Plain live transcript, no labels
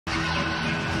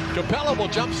Capella will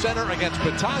jump center against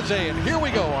Bitadze, and here we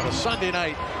go on a Sunday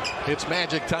night. It's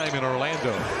Magic time in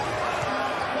Orlando.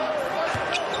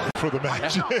 For the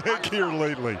Magic here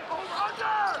lately.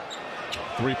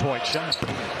 Three-point shot.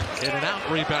 In and out,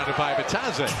 rebounded by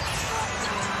Bitadze.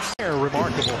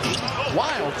 Remarkable.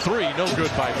 Wild three, no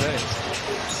good by Bay.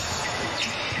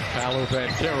 Paolo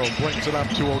Banchero brings it up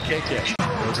to Okeke.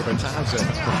 Goga Bitadze.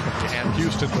 And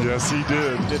Houston. Yes, he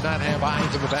did. Did not have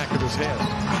eyes in the back of his head.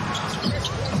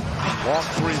 Long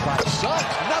three by Suggs.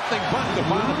 Nothing but the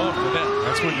bottom of the net.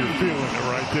 That's when you're feeling it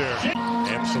right there.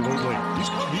 Absolutely.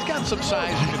 He's got some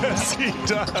size. Yes, he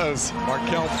does.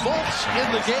 Markelle Fultz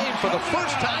in the game for the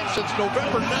first time since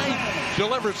November 9th.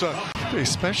 Delivers a...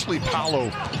 Especially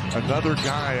Paolo, another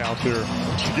guy out there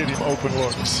to get him open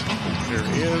looks. There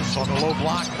he is on the low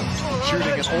block,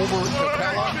 shooting it over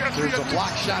Capella. There's a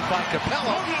block shot by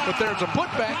Capella, but there's a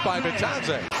putback by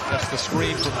Bitadze. That's the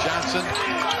screen from Johnson.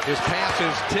 His pass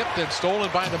is tipped and stolen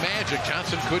by the Magic.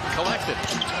 Johnson couldn't collect it.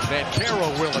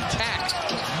 Banchero will attack.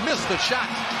 Missed the shot.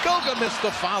 Goga missed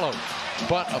the follow,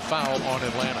 but a foul on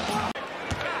Atlanta.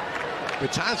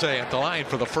 Bitadze at the line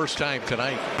for the first time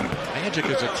tonight. Magic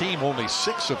as a team only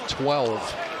 6 of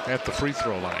 12 at the free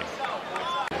throw line.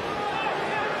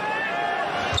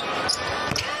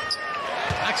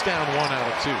 Knocks down 1 out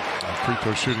of 2. Free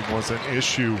throw shooting was an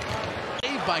issue.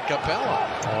 Saved by Capella.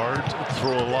 Hard to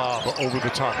throw a lob over the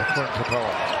top of Clint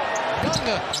Capella.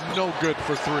 Goga, no good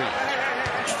for 3.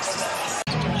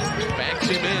 Backs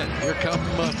him in. Here come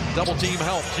double team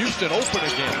help. Houston open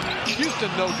again. Houston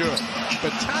no good.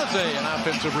 Bitadze an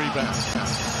offensive rebound.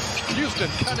 Houston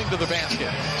cutting to the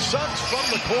basket. Suggs from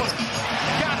the corner.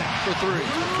 Got it for 3.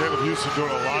 Caleb Houston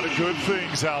doing a lot of good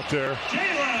things out there.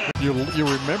 You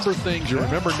remember things, you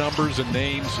remember numbers and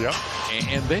names. Yep.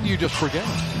 And then you just forget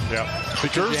them. Yep. The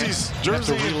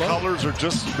jersey and colors are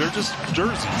just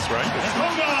jerseys,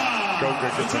 right?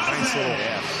 Goga gets a nice little...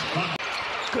 Yes.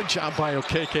 Good job by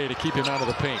Okeke to keep him out of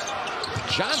the paint.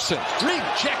 Johnson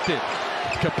rejected.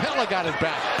 Capella got it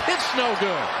back. It's no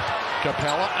good.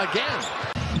 Capella again.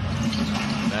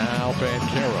 Now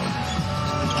Banchero.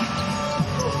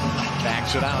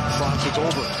 Backs it out, crosses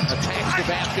over, attacks the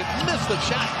basket, missed the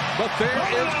shot, but there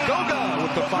is Goga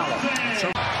with the foul.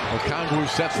 Okongwu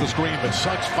sets the screen, but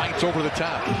Suggs fights over the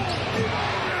top.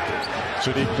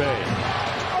 Sadiq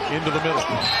Bey into the middle.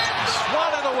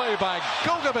 Swatted away by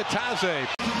Goga Bitadze.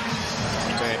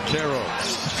 Banchero,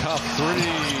 tough 3,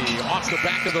 off the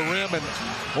back of the rim and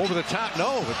over the top.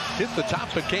 No, it hit the top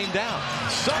but came down.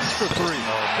 Suggs for 3.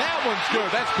 That one's good.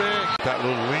 That's big. That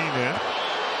little lean in.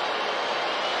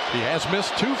 He has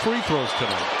missed 2 free throws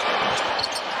tonight.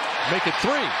 Make it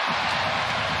 3.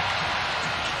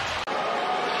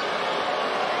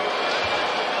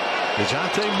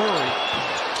 DeJounte Murray,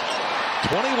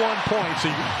 21 points. He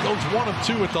goes 1 of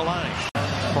 2 at the line.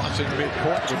 Crossing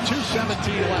midcourt with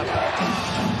 2:17 left.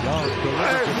 Young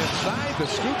delivers it inside. The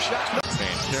scoop shot.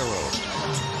 Banchero.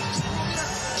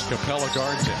 Capella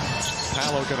guards it.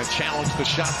 Paolo going to challenge the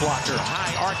shot blocker.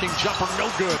 High arcing jumper,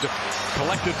 no good.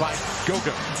 Collected by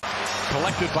Goga.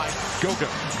 Collected by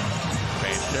Goga.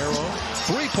 Banchero,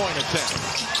 3-point attempt.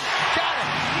 Got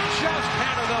it! Just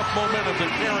had enough momentum to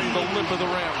carry the lip of the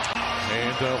rim.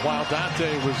 And while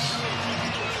Dante was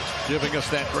giving us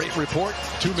that great report,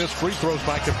 2 missed free throws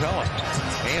by Capella.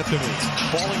 Anthony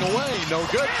falling away, no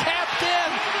good. Tapped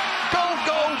in!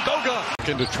 Goga!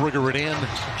 Looking to trigger it in.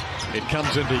 It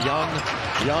comes into Young.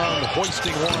 Young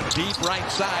hoisting one deep right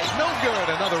side. No good.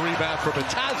 Another rebound for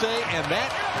Bitadze, and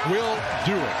that will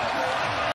do it.